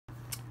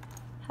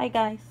Hi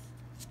guys,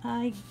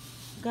 I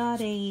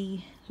got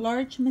a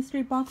large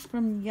mystery box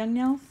from Young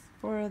Nails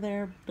for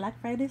their Black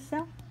Friday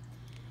sale.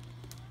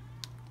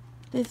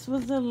 This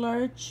was a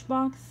large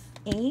box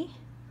A,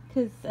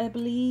 because I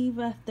believe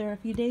after a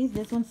few days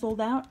this one sold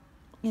out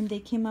and they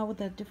came out with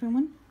a different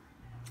one.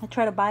 I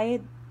tried to buy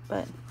it,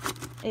 but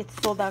it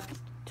sold out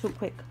too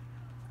quick.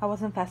 I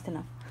wasn't fast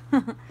enough.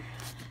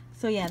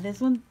 So yeah, this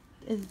one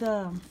is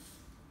the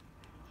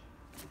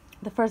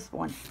first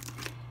one.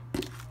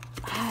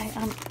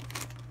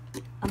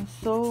 I'm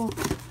so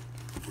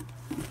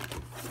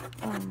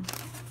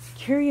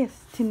curious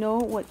to know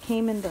what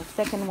came in the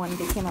second one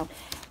they came out.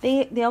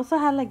 They also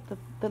had like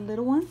the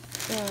little one.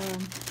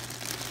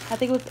 I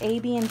think it was A,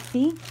 B, and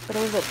C, but it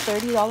was a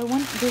 $30 one.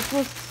 This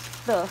was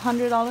the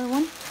 $100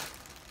 one.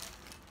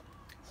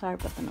 Sorry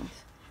about the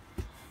noise.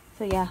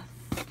 So yeah,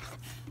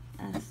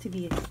 as to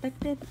be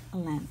expected, a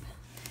lamp.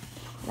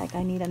 Like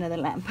I need another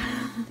lamp.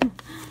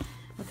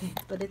 Okay,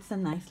 but it's a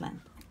nice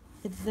lamp.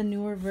 It's the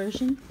newer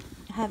version.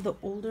 I have the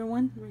older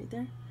one right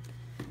there,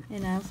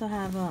 and I also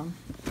have a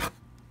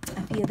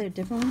few other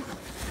different ones.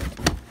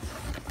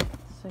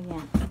 So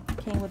yeah, it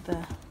came with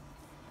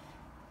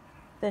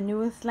the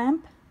newest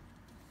lamp.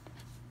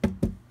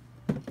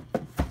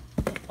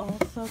 It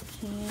also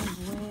came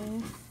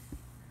with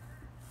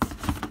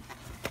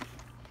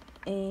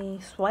a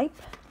swipe.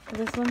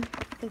 This one,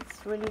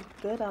 it's really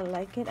good. I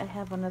like it. I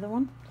have another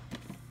one,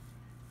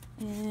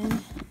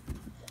 and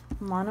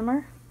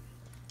monomer.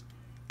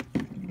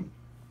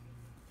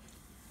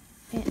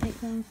 And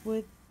it comes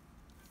with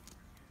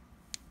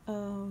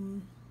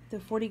the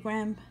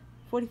 45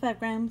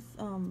 grams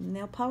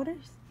nail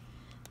powders.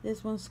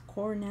 This one's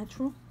Core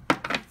Natural.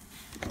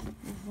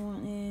 This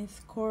one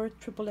is Core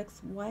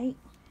XXX White.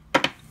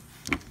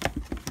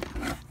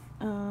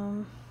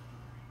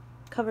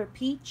 Cover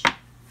Peach.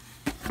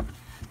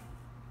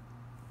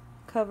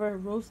 Cover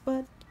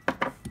Rosebud.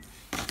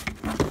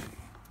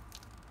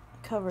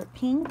 Cover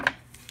Pink.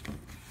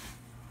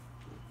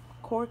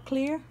 Core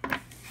Clear.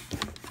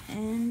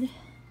 And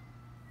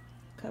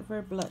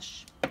Cover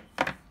Blush.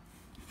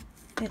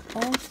 It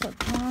also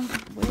comes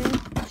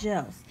with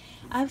gels.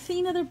 I've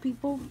seen other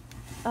people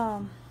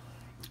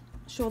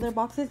show their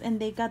boxes and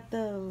they got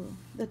the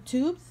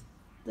tubes,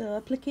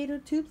 the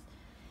applicator tubes.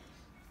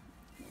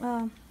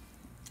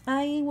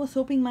 I was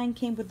hoping mine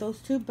came with those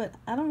too, but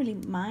I don't really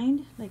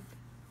mind. Like,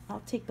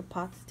 I'll take the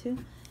pots too,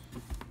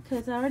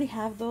 because I already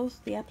have those,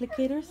 the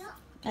applicators.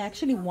 I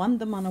actually won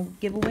them on a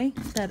giveaway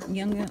that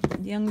Young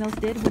Nails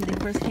did when they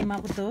first came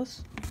out with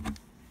those.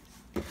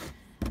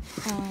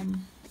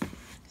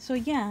 So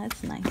yeah,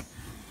 it's nice.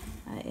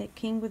 It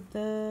came with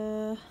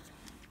the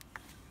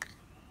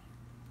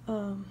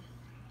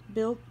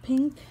Build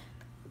Pink,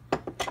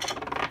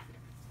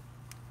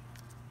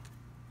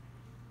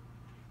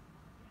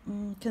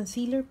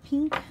 Concealer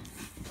Pink,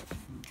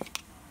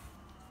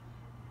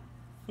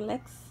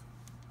 Flex.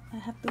 I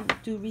have to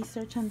do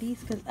research on these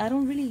because I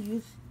don't really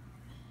use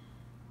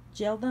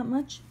gel that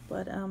much,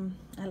 but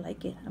I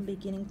like it. I'm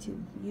beginning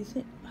to use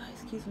it.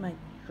 Excuse my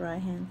dry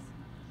hands.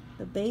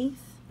 The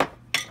base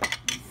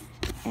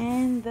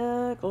and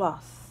the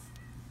gloss,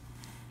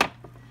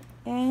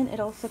 and it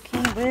also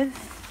came with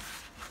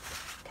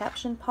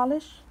caption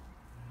polish.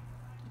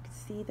 You can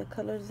see the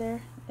colors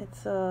there.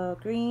 It's a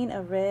green,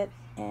 a red,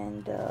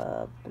 and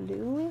a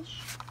bluish.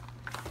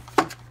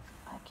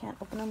 I can't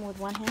open them with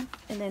one hand.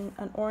 And then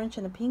an orange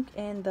and a pink,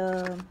 and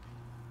the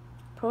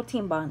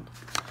Protein Bond.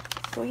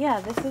 So yeah,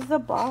 this is the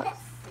box.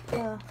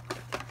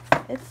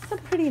 It's a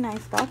pretty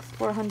nice box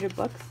for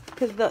 $100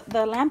 because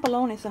the lamp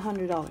alone is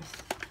 $100.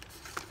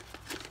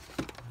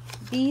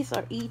 These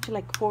are each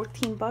like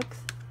 $14.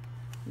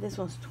 This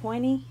one's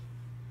 $20,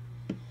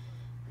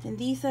 and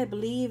these I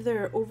believe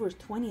they're over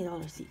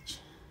 $20 each,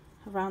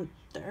 around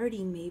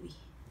 $30 maybe.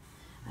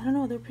 I don't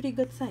know. They're pretty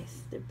good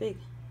size. They're big.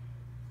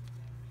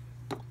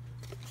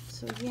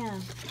 So yeah,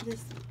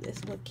 this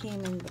is what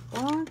came in the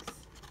box.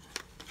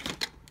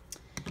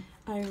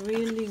 I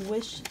really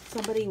wish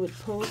somebody would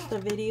post a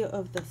video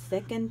of the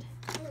second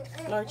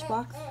large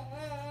box,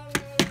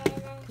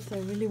 because I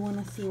really want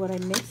to see what I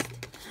missed.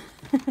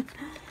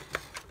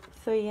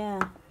 So yeah.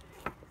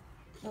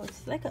 Oh,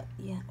 it's like a,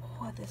 yeah.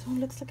 Oh, this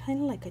one looks like,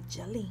 kind of like a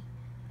jelly.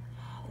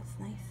 Oh, that's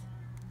nice.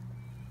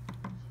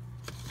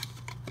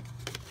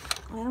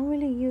 I don't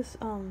really use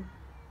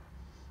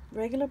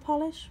regular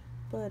polish,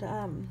 but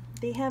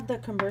they have the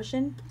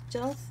conversion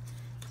gels,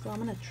 so I'm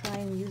gonna try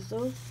and use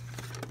those.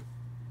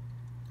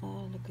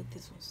 Oh, look at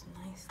this one's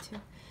nice too.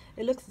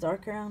 It looks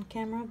darker on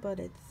camera, but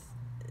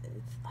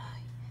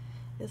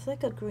it's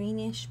like a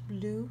greenish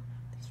blue.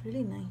 It's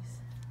really nice.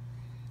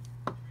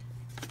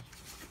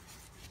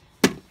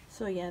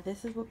 So yeah,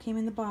 this is what came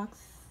in the box.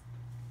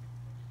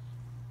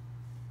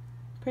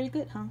 Pretty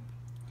good, huh?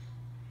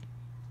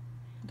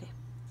 Okay.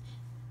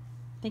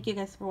 Thank you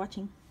guys for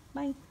watching.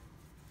 Bye.